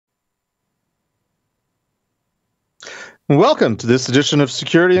Welcome to this edition of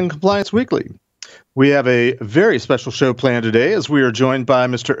Security and Compliance Weekly. We have a very special show planned today as we are joined by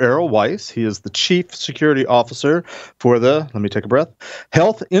Mr. Errol Weiss. He is the Chief Security Officer for the, let me take a breath,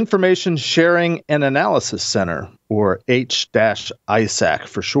 Health Information Sharing and Analysis Center, or H-ISAC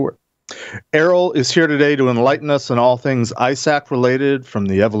for short. Errol is here today to enlighten us on all things ISAC related, from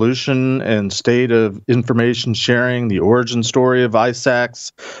the evolution and state of information sharing, the origin story of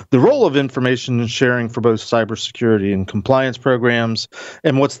ISACs, the role of information sharing for both cybersecurity and compliance programs,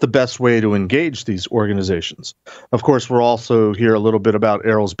 and what's the best way to engage these organizations. Of course, we'll also hear a little bit about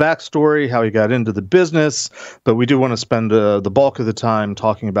Errol's backstory, how he got into the business, but we do want to spend the bulk of the time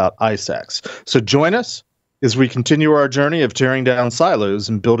talking about ISACs. So join us as we continue our journey of tearing down silos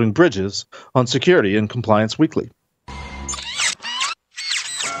and building bridges on Security and Compliance Weekly.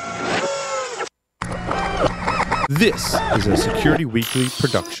 This is a Security Weekly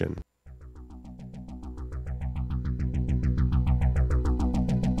production.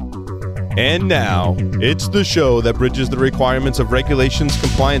 And now, it's the show that bridges the requirements of regulations,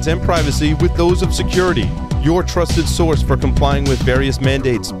 compliance, and privacy with those of security. Your trusted source for complying with various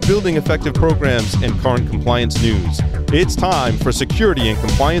mandates, building effective programs, and current compliance news. It's time for Security and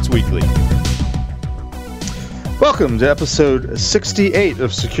Compliance Weekly. Welcome to episode 68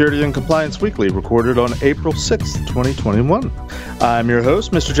 of Security and Compliance Weekly, recorded on April 6th, 2021. I'm your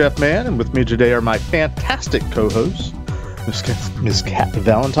host, Mr. Jeff Mann, and with me today are my fantastic co-hosts, Ms. Kat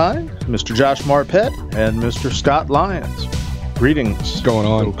Valentine, Mr. Josh Marpet, and Mr. Scott Lyons. Greetings. What's going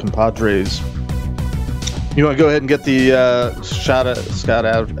on? Little compadres. You want to go ahead and get the Scott out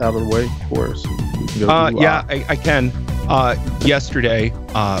of the way for us? Yeah, I can. Yesterday,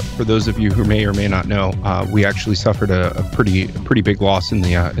 for those of you who may or may not know, we actually suffered a pretty big loss in the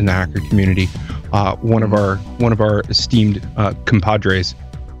hacker community. One of our esteemed compadres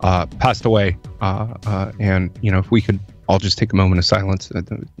passed away, and if we could all just take a moment of silence, that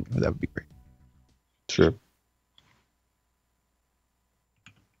would be great. Sure.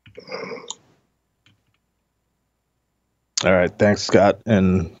 All right, thanks, Scott,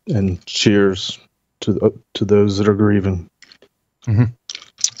 and cheers to those that are grieving. Mm-hmm.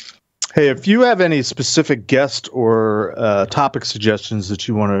 Hey, if you have any specific guest or topic suggestions that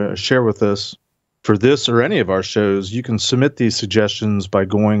you want to share with us for this or any of our shows, you can submit these suggestions by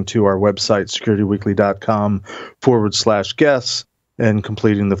going to our website, securityweekly.com/guests, and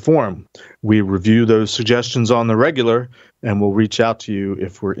completing the form. We review those suggestions on the regular, and we'll reach out to you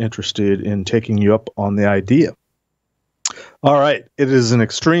if we're interested in taking you up on the idea. All right, it is an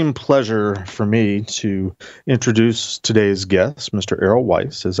extreme pleasure for me to introduce today's guest, Mr. Errol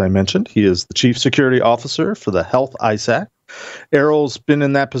Weiss. As I mentioned, he is the Chief Security Officer for the Health ISAC. Errol's been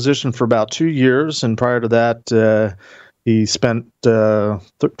in that position for about 2 years, and prior to that, he spent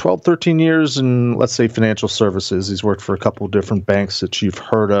 13 years in, let's say, financial services. He's worked for a couple of different banks that you've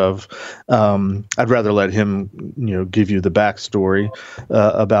heard of. I'd rather let him, give you the backstory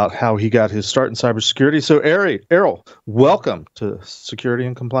about how he got his start in cybersecurity. So, Errol, welcome to Security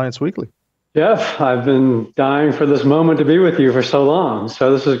and Compliance Weekly. Jeff, I've been dying for this moment to be with you for so long.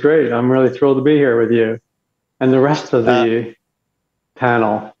 So this is great. I'm really thrilled to be here with you and the rest of the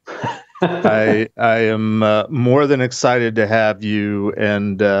panel. I am more than excited to have you,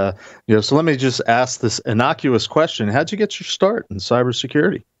 and so let me just ask this innocuous question: how'd you get your start in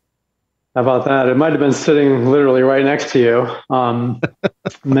cybersecurity? How about that? It might have been sitting literally right next to you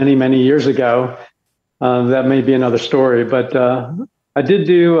many years ago. That may be another story, but I did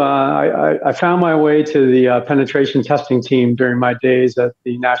do. I found my way to the penetration testing team during my days at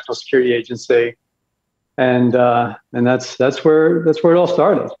the National Security Agency, and that's where it all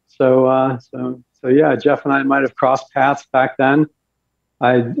started. So yeah, Jeff and I might have crossed paths back then.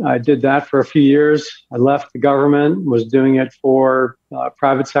 I did that for a few years. I left the government, was doing it for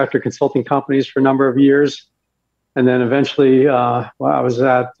private sector consulting companies for a number of years. And then eventually, I was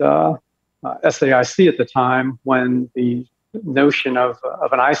at SAIC at the time when the notion of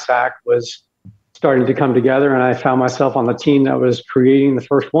an ISAC was starting to come together. And I found myself on the team that was creating the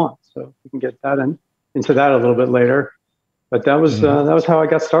first one. So we can get that into that a little bit later. But that was how I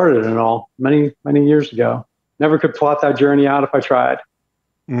got started and all many years ago. Never could plot that journey out if I tried.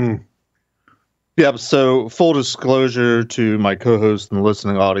 Mm. Yeah. So full disclosure to my co-host and the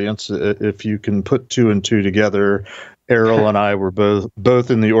listening audience, if you can put two and two together, Errol and I were both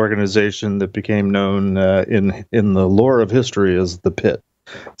in the organization that became known in the lore of history as the Pit.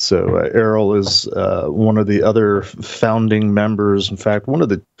 So Errol is one of the other founding members. In fact, one of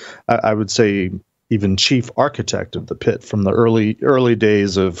the, I would say, even chief architect of the pit from the early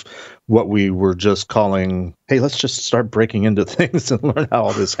days of what we were just calling, hey, let's just start breaking into things and learn how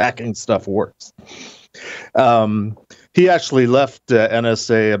all this hacking stuff works. He actually left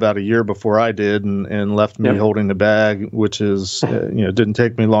NSA about a year before I did, and left me holding the bag, which is, didn't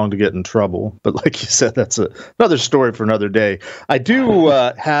take me long to get in trouble. But like you said, that's another story for another day. I do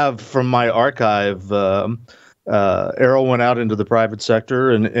have from my archive, Errol went out into the private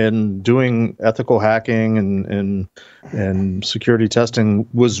sector and doing ethical hacking and security testing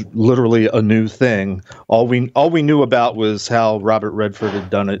was literally a new thing. All we knew about was how Robert Redford had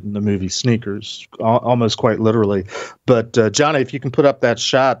done it in the movie Sneakers, almost quite literally. But Johnny, if you can put up that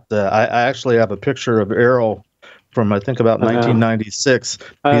shot, I actually have a picture of Errol from I think about 1996.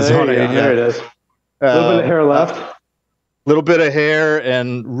 He's there it is. A little bit of hair left. Little bit of hair,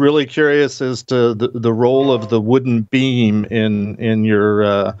 and really curious as to the role of the wooden beam in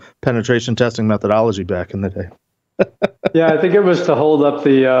your penetration testing methodology back in the day. Yeah, I think it was to hold up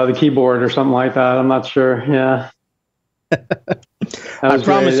the keyboard or something like that. I'm not sure. Yeah. I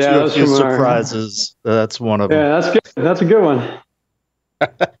promised you a few surprises. That's one of them. Yeah, that's good. That's a good one.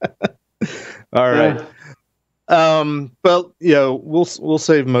 All right. But we'll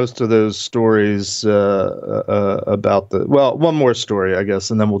save most of those stories about one more story, I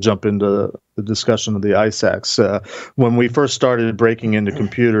guess, and then we'll jump into the discussion of the ISACs. When we first started breaking into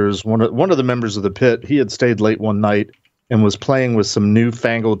computers, one of the members of the pit, he had stayed late one night and was playing with some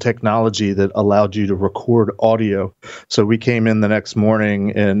newfangled technology that allowed you to record audio. So we came in the next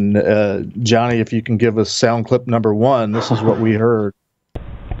morning, and Johnny, if you can give us sound clip number 1, this is what we heard.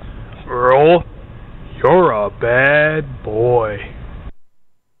 Errol, you're a bad boy.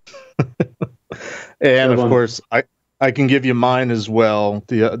 And of course, I can give you mine as well.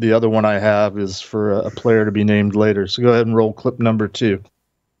 The other one I have is for a player to be named later. So go ahead and roll clip number 2.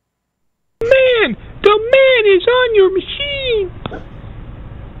 Man, the man is on your machine.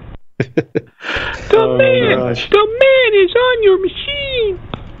 The man is on your machine.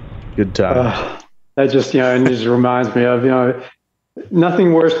 Good time. That just it just reminds me of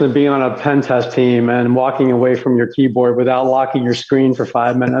nothing worse than being on a pen test team and walking away from your keyboard without locking your screen for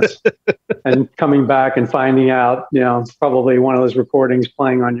 5 minutes and coming back and finding out, probably one of those recordings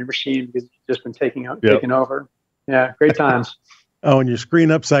playing on your machine because you've just been taken over. Yeah, great times. Oh, and your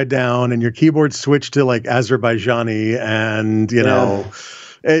screen upside down and your keyboard switched to like Azerbaijani and,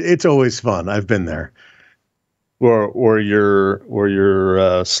 it's always fun. I've been there. Or your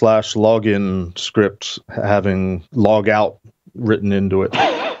slash login script having log out written into it,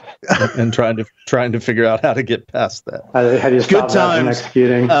 and trying to figure out how to get past that. How do you stop that from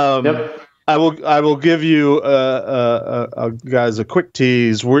executing? Yep. I will give you guys a quick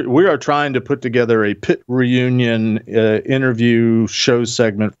tease. We are trying to put together a pit reunion interview show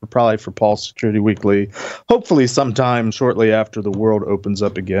segment for Pulse Security Weekly, hopefully sometime shortly after the world opens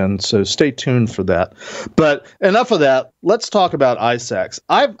up again. So stay tuned for that. But enough of that. Let's talk about ISACs.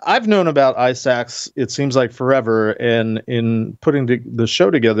 I've known about ISACs, it seems like forever, and in putting the show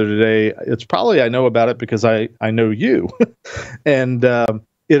together today, it's probably I know about it because I know you, and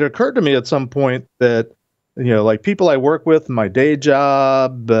it occurred to me at some point that, like people I work with in my day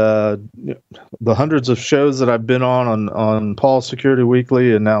job, the hundreds of shows that I've been on Paul Security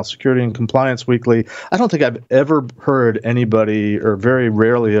Weekly and now Security and Compliance Weekly, I don't think I've ever heard anybody, or very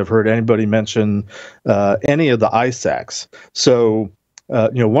rarely have heard anybody mention any of the ISACs. So,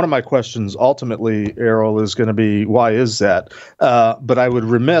 one of my questions ultimately, Errol, is going to be, why is that? But I would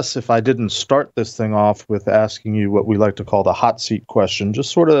remiss if I didn't start this thing off with asking you what we like to call the hot seat question,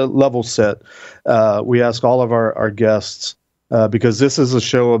 just sort of level set. We ask all of our guests, because this is a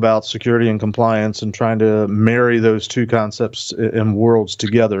show about security and compliance and trying to marry those two concepts and worlds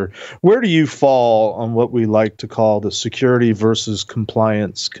together. Where do you fall on what we like to call the security versus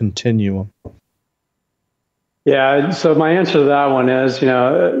compliance continuum? Yeah, so my answer to that one is,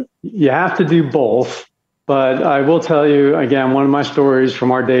 you have to do both. But I will tell you, again, one of my stories from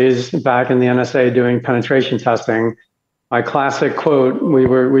our days back in the NSA doing penetration testing, my classic quote, we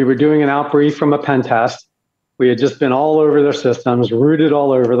were doing an outbrief from a pen test. We had just been all over their systems, rooted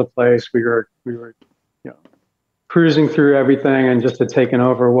all over the place. We were cruising through everything and just had taken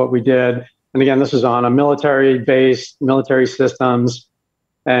over what we did. And again, this is on a military base, military systems.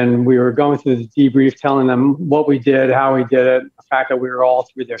 And we were going through the debrief, telling them what we did, how we did it, the fact that we were all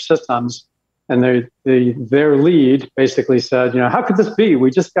through their systems. And their lead basically said, how could this be?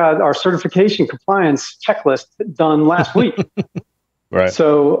 We just got our certification compliance checklist done last week. Right.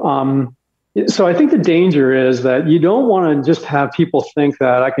 So I think the danger is that you don't want to just have people think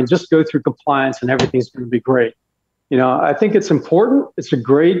that I can just go through compliance and everything's going to be great. I think it's important. It's a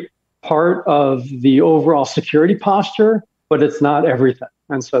great part of the overall security posture, but it's not everything.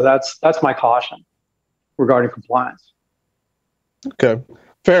 And so that's my caution regarding compliance. Okay,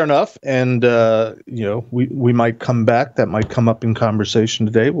 fair enough. And we might come back. That might come up in conversation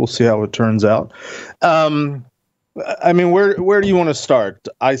today. We'll see how it turns out. I mean, where do you want to start?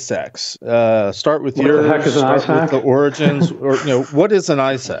 ISACs. Start with What the heck is an ISAC? With the origins, or what is an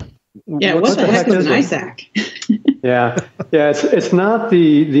ISAC? Yeah, what the heck is an ISAC? Yeah, it's not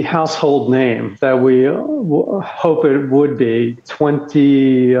the household name that we hope it would be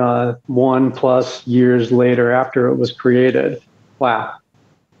 21 plus years later after it was created. Wow,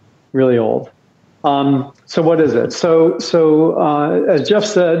 really old. So what is it? So as Jeff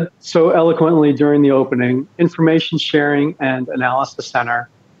said so eloquently during the opening, Information Sharing and Analysis Center.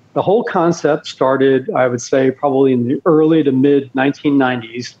 The whole concept started, I would say, probably in the early to mid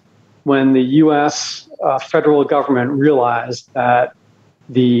 1990s, when the U.S. Federal government realized that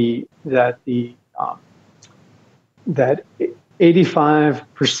 85%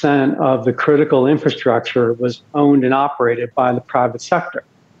 of the critical infrastructure was owned and operated by the private sector.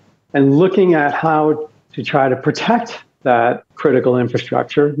 And looking at how to try to protect that critical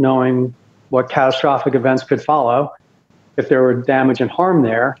infrastructure, knowing what catastrophic events could follow if there were damage and harm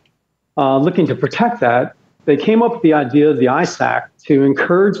there, looking to protect that, they came up with the idea of the ISAC to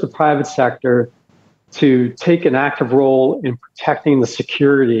encourage the private sector to take an active role in protecting the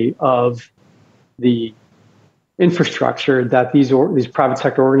security of the infrastructure that these private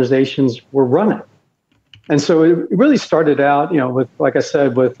sector organizations were running. And so it really started out, with, like I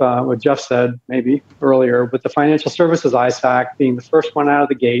said, with what Jeff said maybe earlier, with the Financial Services ISAC being the first one out of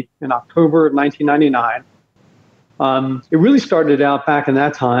the gate in October of 1999. It really started out back in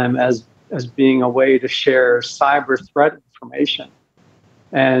that time as being a way to share cyber threat information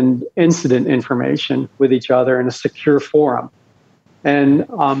and incident information with each other in a secure forum. And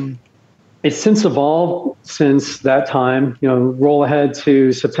it's since evolved since that time, roll ahead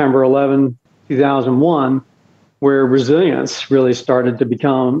to September 11, 2001, where resilience really started to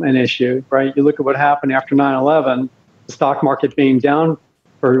become an issue, right? You look at what happened after 9/11, the stock market being down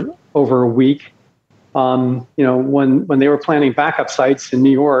for over a week. When they were planning backup sites in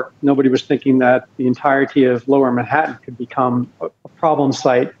New York, nobody was thinking that the entirety of Lower Manhattan could become a problem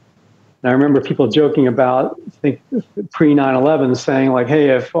site. And I remember people joking about, pre 9/11, saying like, hey,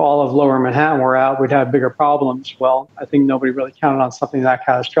 if all of Lower Manhattan were out, we'd have bigger problems. Well, I think nobody really counted on something that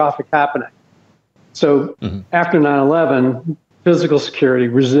catastrophic happening. So after 9/11, physical security,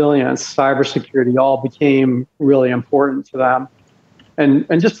 resilience, cybersecurity all became really important to them. And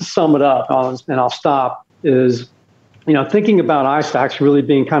just to sum it up, and I'll stop, is thinking about ISACs really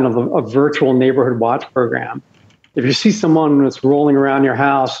being kind of a virtual neighborhood watch program. If you see someone that's rolling around your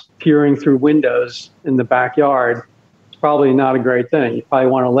house, peering through windows in the backyard, it's probably not a great thing. You probably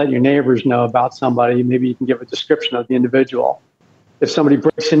want to let your neighbors know about somebody. Maybe you can give a description of the individual. If somebody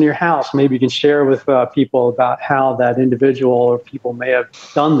breaks into your house, maybe you can share with people about how that individual or people may have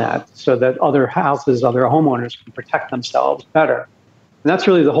done that so that other houses, other homeowners can protect themselves better. And that's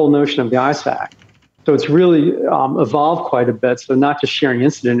really the whole notion of the ISAC. So it's really evolved quite a bit. So not just sharing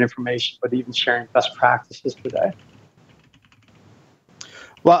incident information, but even sharing best practices today.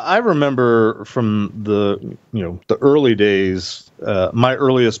 Well, I remember from the early days, my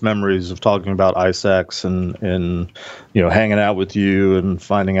earliest memories of talking about ISACs and hanging out with you and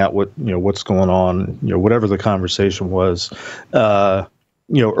finding out what's going on, whatever the conversation was.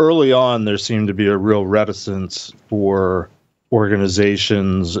 Early on, there seemed to be a real reticence for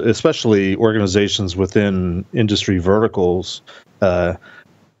organizations, especially organizations within industry verticals,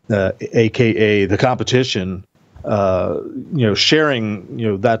 aka the competition,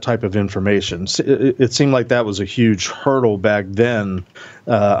 sharing that type of information. It seemed like that was a huge hurdle back then.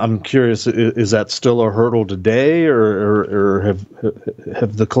 I'm curious, is that still a hurdle today, or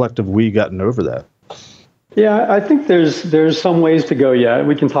have the collective we gotten over that? Yeah, I think there's some ways to go yet.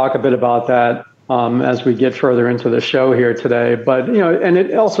 We can talk a bit about that as we get further into the show here today. But and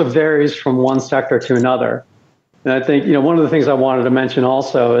it also varies from one sector to another. And I think one of the things I wanted to mention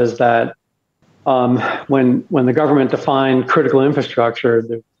also is that when the government defined critical infrastructure,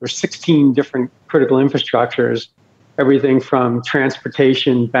 there were 16 different critical infrastructures, everything from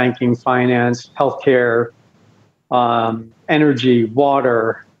transportation, banking, finance, healthcare, energy,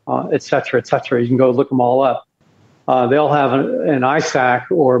 water, et cetera, et cetera. You can go look them all up. They all have an ISAC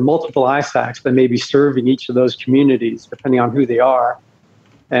or multiple ISACs that may be serving each of those communities, depending on who they are.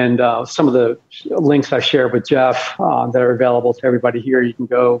 And some of the links I shared with Jeff that are available to everybody here, you can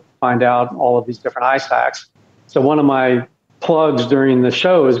go find out all of these different ISACs. So one of my plugs during the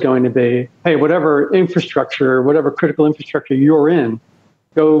show is going to be, hey, whatever infrastructure, whatever critical infrastructure you're in,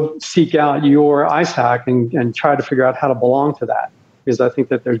 go seek out your ISAC and try to figure out how to belong to that, because I think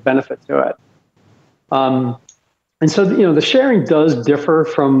that there's benefit to it. And so, the sharing does differ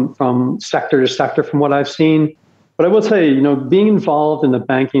from sector to sector from what I've seen. But I will tell you, being involved in the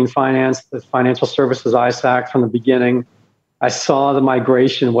banking, finance, the financial services ISAC from the beginning, I saw the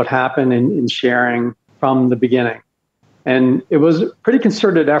migration, what happened in sharing from the beginning. And it was a pretty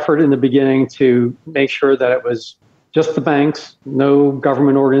concerted effort in the beginning to make sure that it was just the banks, no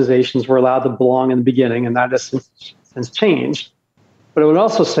government organizations were allowed to belong in the beginning, and that has since changed. But I would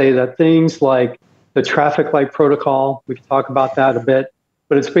also say that things like the traffic light protocol, we can talk about that a bit,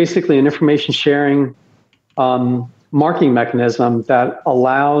 but it's basically an information sharing marking mechanism that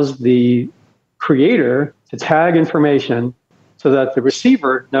allows the creator to tag information so that the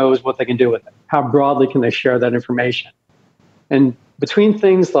receiver knows what they can do with it. How broadly can they share that information? And between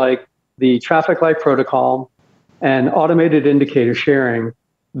things like the traffic light protocol and automated indicator sharing,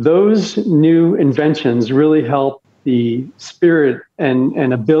 those new inventions really help the spirit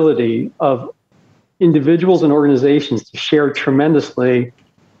and ability of individuals and organizations to share tremendously,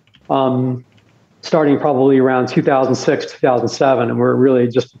 starting probably around 2006, 2007, and where it really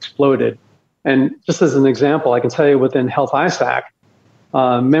just exploded. And just as an example, I can tell you within Health ISAC,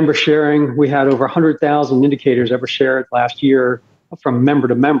 member sharing, we had over 100,000 indicators ever shared last year from member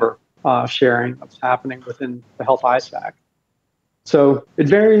to member sharing that's happening within the Health ISAC. So it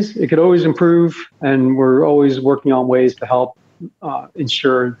varies, it could always improve, and we're always working on ways to help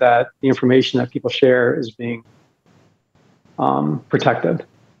ensure that the information that people share is being protected.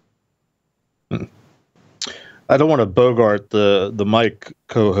 I don't want to bogart the mic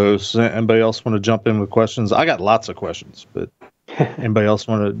co-hosts. Anybody else want to jump in with questions? I got lots of questions, but anybody else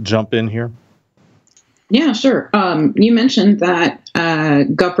want to jump in here? Yeah, sure. You mentioned that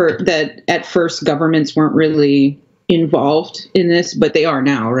that at first governments weren't really involved in this, but they are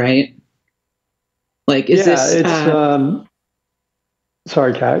now, right? Like, is this? It's.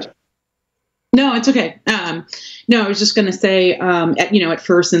 Sorry, Kat. No, it's okay. No, I was just going to say, at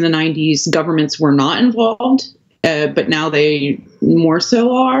first in the 90s, governments were not involved, but now they more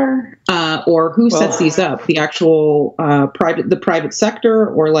so are. Or who sets these up? The actual the private sector,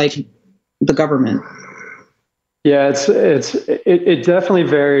 or like the government? Yeah, it definitely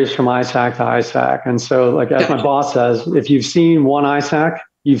varies from ISAC to ISAC. And so, like, as my boss says, if you've seen one ISAC,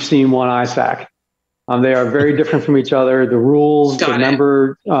 you've seen one ISAC. They are very different from each other. The rules, the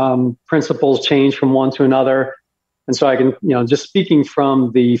member principles change from one to another. And so I can, just speaking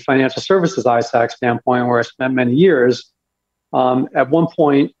from the financial services ISAC standpoint, where I spent many years, at one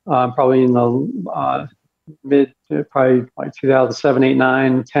point, probably in the probably like 2007, 8,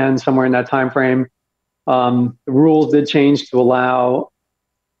 9, 10, somewhere in that time frame, the rules did change to allow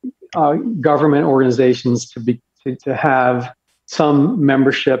government organizations to have some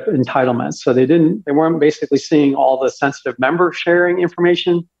membership entitlements. So they weren't basically seeing all the sensitive member sharing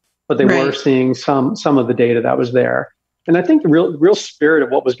information, but they were seeing some of the data that was there. And I think the real spirit of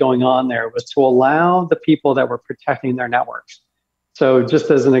what was going on there was to allow the people that were protecting their networks. So just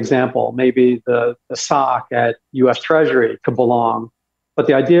as an example, maybe the SOC at US Treasury could belong, but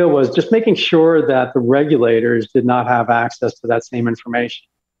the idea was just making sure that the regulators did not have access to that same information.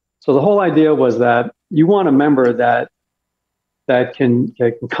 So the whole idea was that you want a member that can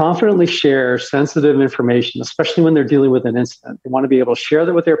confidently share sensitive information, especially when they're dealing with an incident. They want to be able to share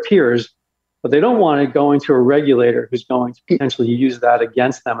that with their peers, but they don't want it going to a regulator who's going to potentially use that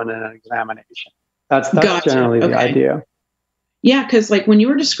against them in an examination. That's generally the idea. Yeah, because like when you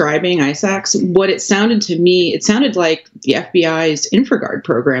were describing ISACs, what it sounded to me, it sounded like the FBI's InfraGard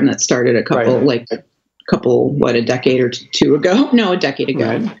program that started a decade or two ago. No, a decade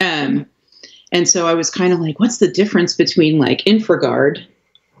ago. Right. And so I was kind of like, what's the difference between like InfraGard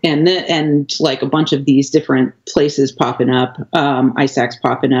and like a bunch of these different places popping up, ISACs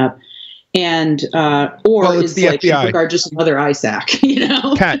popping up, and is the like FBI. InfraGard just another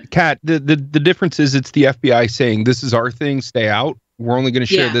ISAC? Kat, the difference is it's the FBI saying this is our thing, stay out. We're only going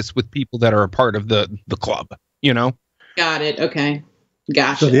to share this with people that are a part of the club. Got it. Okay,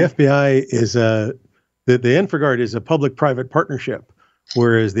 gotcha. So the FBI is the InfraGard is a public-private partnership,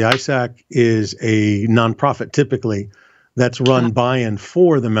 whereas the ISAC is a nonprofit typically that's run by and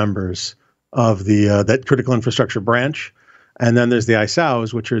for the members of the that critical infrastructure branch. And then there's the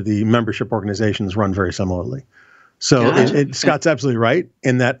ISAOs, which are the membership organizations run very similarly. So Scott's absolutely right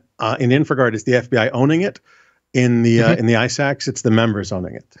in that in InfraGard, it's the FBI owning it. In the ISACs, it's the members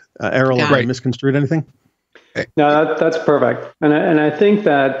owning it. Errol, have I misconstrued anything? No, that's perfect. And I think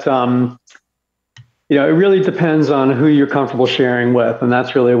that, it really depends on who you're comfortable sharing with, and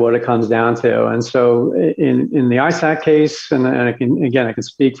that's really what it comes down to. And so, in the ISAC case, and I can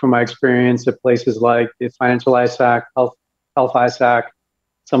speak from my experience at places like the Financial ISAC, Health ISAC,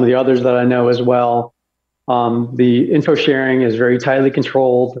 some of the others that I know as well. The info sharing is very tightly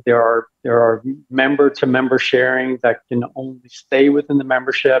controlled. There are member-to-member sharing that can only stay within the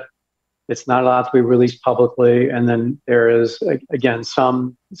membership. It's not allowed to be released publicly. And then there is, again,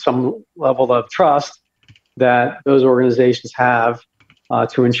 some level of trust that those organizations have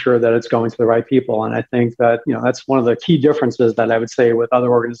to ensure that it's going to the right people. And I think that that's one of the key differences that I would say with other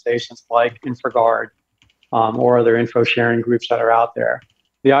organizations like InfraGard or other info sharing groups that are out there.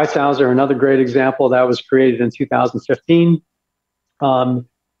 The ISALs are another great example that was created in 2015. And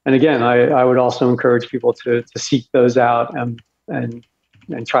again, I would also encourage people to seek those out and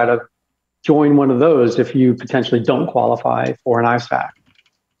try to join one of those if you potentially don't qualify for an ISAC.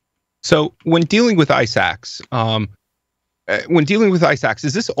 So when dealing with ISACs,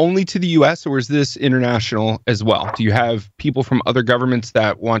 is this only to the U.S. or is this international as well? Do you have people from other governments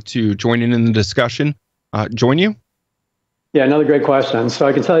that want to join in the discussion, join you? Yeah, another great question. So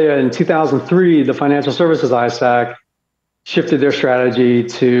I can tell you in 2003, the Financial Services ISAC shifted their strategy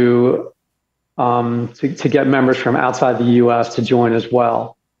to get members from outside the U.S. to join as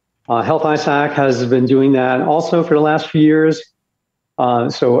well. Health ISAC has been doing that also for the last few years.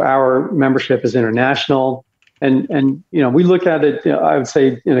 So our membership is international. And we look at it, I would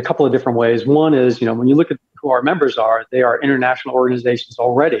say, in a couple of different ways. One is, when you look at who our members are, they are international organizations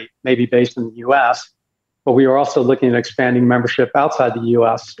already, maybe based in the U.S., but we are also looking at expanding membership outside the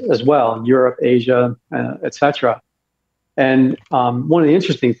U.S. as well, Europe, Asia, et cetera. And one of the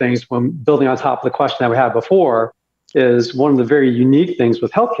interesting things when building on top of the question that we had before is one of the very unique things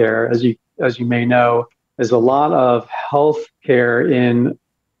with healthcare, as you may know, is a lot of healthcare in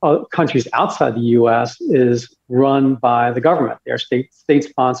countries outside the U.S. is run by the government. They are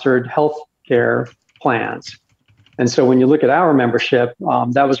state-sponsored healthcare plans. And so when you look at our membership,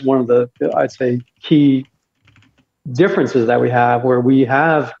 that was one of the, I'd say, key differences that we have, where we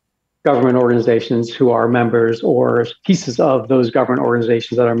have government organizations who are members or pieces of those government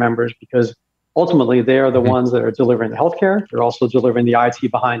organizations that are members, because ultimately they are the ones that are delivering the healthcare. They're also delivering the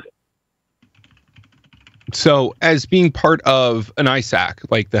IT behind it. So as being part of an ISAC,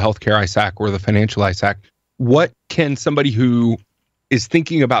 like the healthcare ISAC or the financial ISAC, what can somebody who is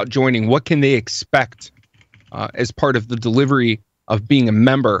thinking about joining, what can they expect as part of the delivery of being a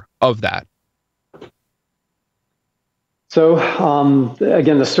member of that? So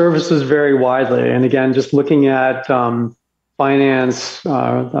again, the services vary widely. And again, just looking at finance,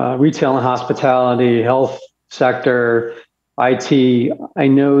 retail and hospitality, health sector, IT, I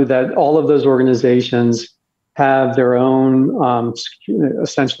know that all of those organizations have their own,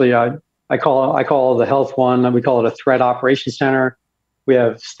 essentially, I call the health one, we call it a threat operations center. We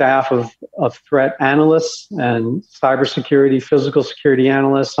have staff of threat analysts and cybersecurity, physical security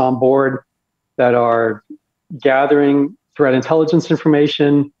analysts on board that are gathering threat intelligence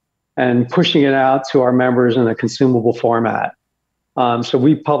information and pushing it out to our members in a consumable format. So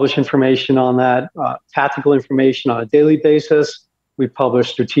we publish information on that, tactical information on a daily basis. We publish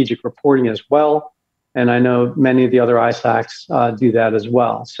strategic reporting as well. And I know many of the other ISACs do that as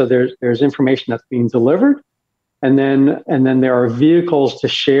well. So there's information that's being delivered. And then there are vehicles to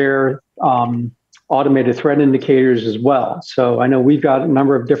share automated threat indicators as well. So I know we've got a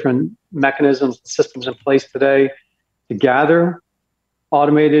number of different mechanisms and systems in place today to gather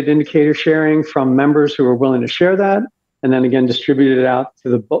automated indicator sharing from members who are willing to share that, and then again distribute it out to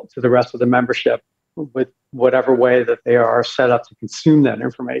the rest of the membership with whatever way that they are set up to consume that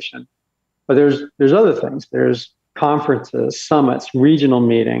information. But there's other things. There's conferences, summits, regional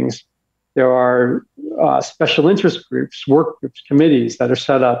meetings. There are special interest groups, work groups, committees that are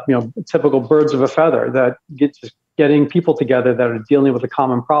set up, typical birds of a feather that getting people together that are dealing with a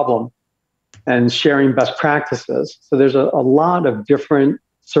common problem and sharing best practices. So there's a lot of different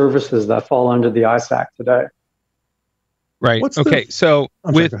services that fall under the ISAC today. Right. So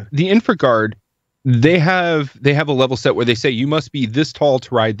with the InfraGard, they have a level set where they say you must be this tall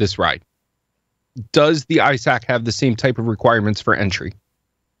to ride this ride. Does the ISAC have the same type of requirements for entry?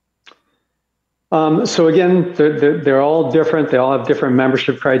 So again, they're all different. They all have different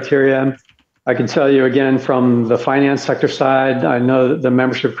membership criteria. I can tell you again, from the finance sector side, I know that the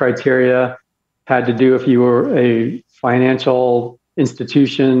membership criteria had to do if you were a financial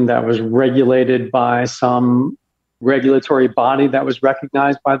institution that was regulated by some regulatory body that was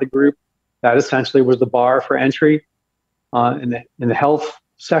recognized by the group. That essentially was the bar for entry. In the health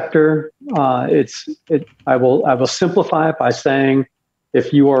sector, I will simplify it by saying,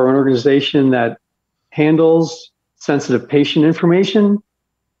 if you are an organization that handles sensitive patient information,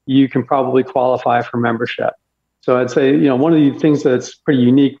 you can probably qualify for membership. So I'd say, one of the things that's pretty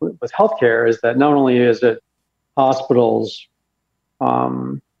unique with healthcare is that not only is it hospitals,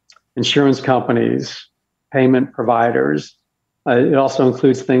 insurance companies, payment providers, it also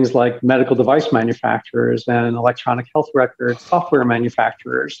includes things like medical device manufacturers and electronic health record software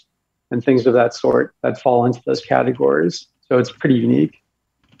manufacturers and things of that sort that fall into those categories. So it's pretty unique.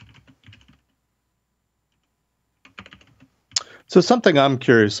 So something I'm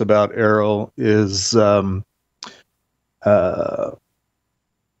curious about, Errol, is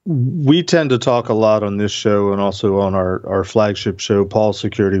we tend to talk a lot on this show and also on our flagship show, Paul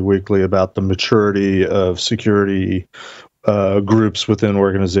Security Weekly, about the maturity of security groups within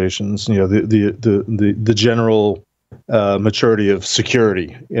organizations. The general maturity of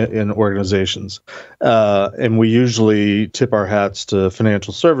security in organizations, and we usually tip our hats to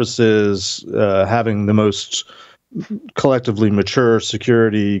financial services having the most collectively mature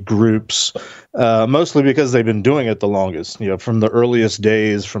security groups, mostly because they've been doing it the longest. From the earliest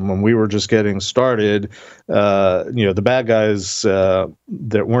days, from when we were just getting started, the bad guys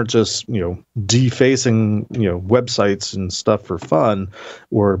that weren't just defacing websites and stuff for fun,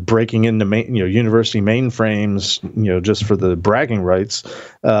 or breaking into university mainframes just for the bragging rights.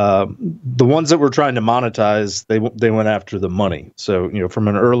 The ones that were trying to monetize, they went after the money. So from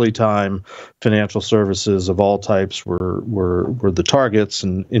an early time, financial services of all types were the targets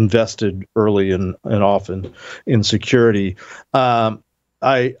and invested early and often in security. I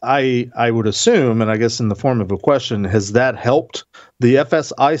would assume, and I guess in the form of a question, has that helped the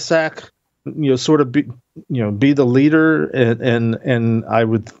FS-ISAC sort of be the leader, and I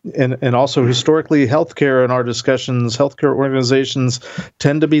would, and also historically healthcare in our discussions, healthcare organizations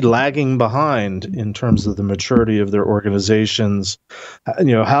tend to be lagging behind in terms of the maturity of their organizations. How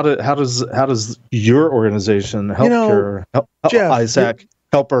does your organization, healthcare, Jeff, ISAC,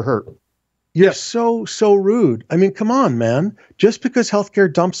 help or hurt? You're so rude. I mean, come on, man. Just because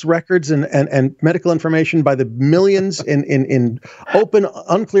healthcare dumps records and medical information by the millions in open,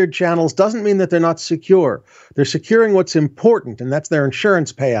 uncleared channels doesn't mean that they're not secure. They're securing what's important, and that's their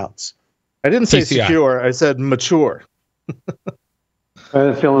insurance payouts. I didn't say secure. I said mature.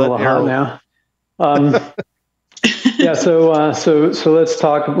 I'm feeling a little hot now. Yeah. So let's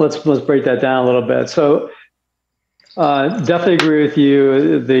talk. Let's break that down a little bit. So. Definitely agree with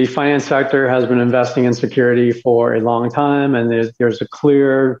you. The finance sector has been investing in security for a long time, and there's a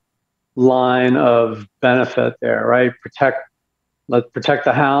clear line of benefit there, right? Let's protect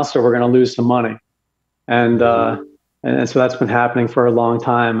the house, or we're going to lose some money, and so that's been happening for a long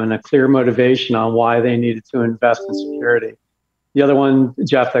time, and a clear motivation on why they needed to invest in security. The other one,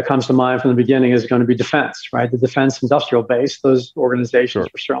 Jeff, that comes to mind from the beginning is going to be defense, right? The defense industrial base. Those organizations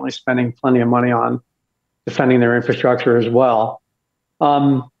were certainly spending plenty of money on defending their infrastructure as well.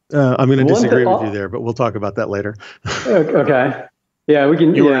 I'm going to disagree with you there, but we'll talk about that later. Okay. Yeah, we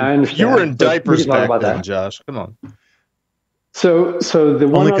can. I understand. You were in diapers back then, Josh. Come on. So the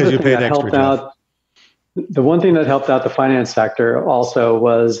one other thing that helped out, the one thing that helped out the finance sector also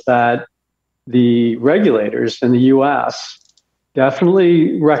was that the regulators in the U.S.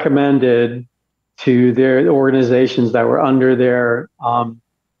 definitely recommended to their organizations that were under their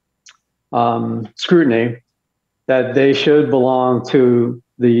scrutiny that they should belong to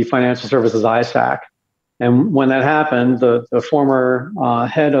the financial services ISAC. And when that happened, the former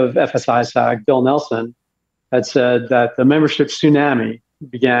head of FS-ISAC, Bill Nelson, had said that the membership tsunami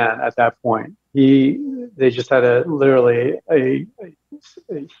began at that point. They just had literally a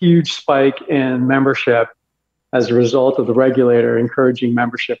huge spike in membership as a result of the regulator encouraging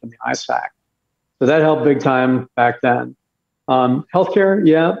membership in the ISAC. So that helped big time back then. Healthcare,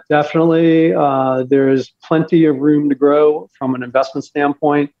 yeah, definitely. There's plenty of room to grow from an investment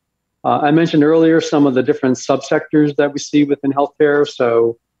standpoint. I mentioned earlier some of the different subsectors that we see within healthcare.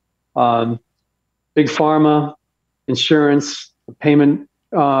 So big pharma, insurance, the payment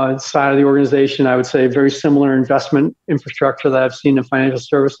side of the organization, I would say very similar investment infrastructure that I've seen in financial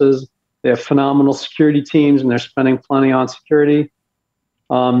services. They have phenomenal security teams, and they're spending plenty on security.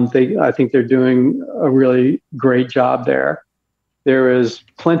 I think they're doing a really great job there. There is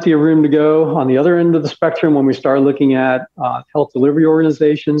plenty of room to go on the other end of the spectrum when we start looking at health delivery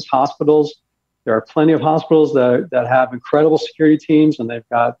organizations, hospitals. There are plenty of hospitals that have incredible security teams, and they've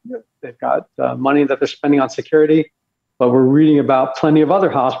got money that they're spending on security. But we're reading about plenty of other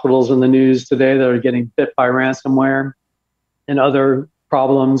hospitals in the news today that are getting bit by ransomware and other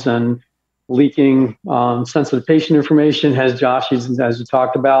problems and leaking sensitive patient information, as you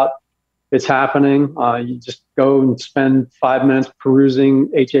talked about. it's happening. You just go and spend 5 minutes perusing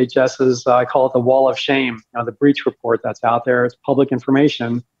HHS's, I call it the wall of shame, the breach report that's out there. It's public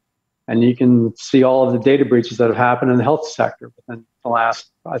information, and you can see all of the data breaches that have happened in the health sector within the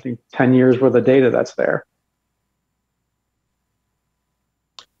last, I think, 10 years worth of data that's there.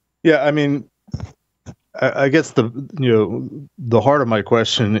 Yeah, I mean, I guess the heart of my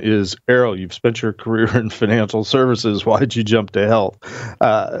question is, Errol, you've spent your career in financial services. Why did you jump to health?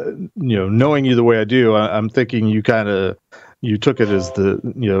 Knowing you the way I do, I'm thinking you took it as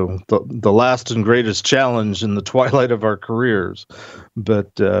the last and greatest challenge in the twilight of our careers.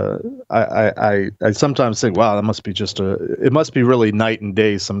 But I sometimes think, wow, that must be it must be really night and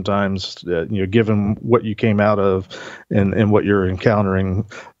day sometimes, given what you came out of and what you're encountering,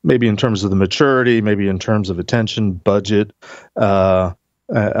 maybe in terms of the maturity, maybe in terms of attention, budget. I'm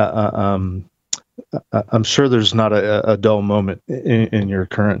sure there's not a dull moment in your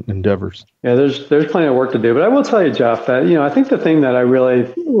current endeavors. Yeah, there's plenty of work to do. But I will tell you, Jeff, that I think the thing that I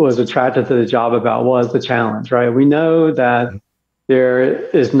really was attracted to the job about was the challenge, right? We know that there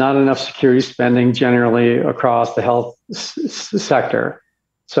is not enough security spending generally across the health sector.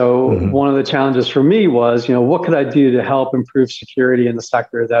 So one of the challenges for me was, what could I do to help improve security in the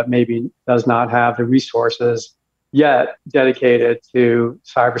sector that maybe does not have the resources yet dedicated to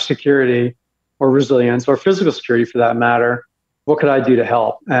cybersecurity or resilience or physical security for that matter? What could I do to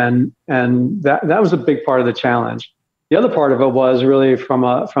help? And that was a big part of the challenge. The other part of it was really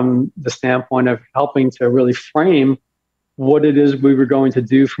from the standpoint of helping to really frame what it is we were going to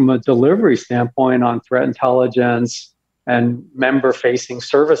do from a delivery standpoint on threat intelligence and member-facing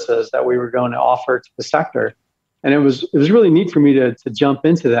services that we were going to offer to the sector. And it was really neat for me to jump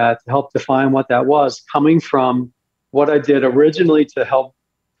into that, to help define what that was, coming from what I did originally to help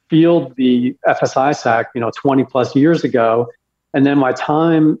field the FSI SAC, 20 plus years ago. And then my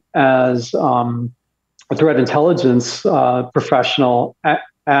time as a threat intelligence professional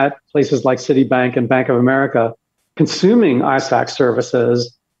at places like Citibank and Bank of America, consuming ISAC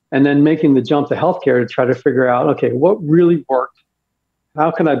services, and then making the jump to healthcare to try to figure out, okay, what really worked? How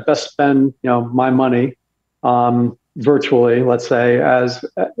can I best spend, my money virtually, let's say, as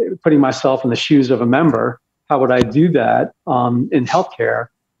putting myself in the shoes of a member? How would I do that in healthcare?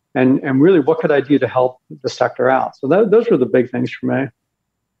 And really, what could I do to help the sector out? So those were the big things for me.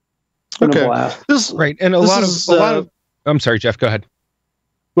 Okay. Right. And a lot of, I'm sorry, Jeff, go ahead.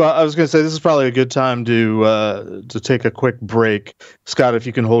 Well, I was going to say, this is probably a good time to take a quick break. Scott, if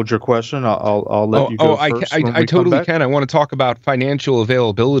you can hold your question, I'll let you go first. I totally can. I want to talk about financial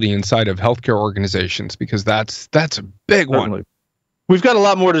availability inside of healthcare organizations, because that's a big one. We've got a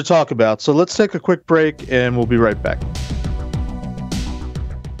lot more to talk about, so let's take a quick break and we'll be right back.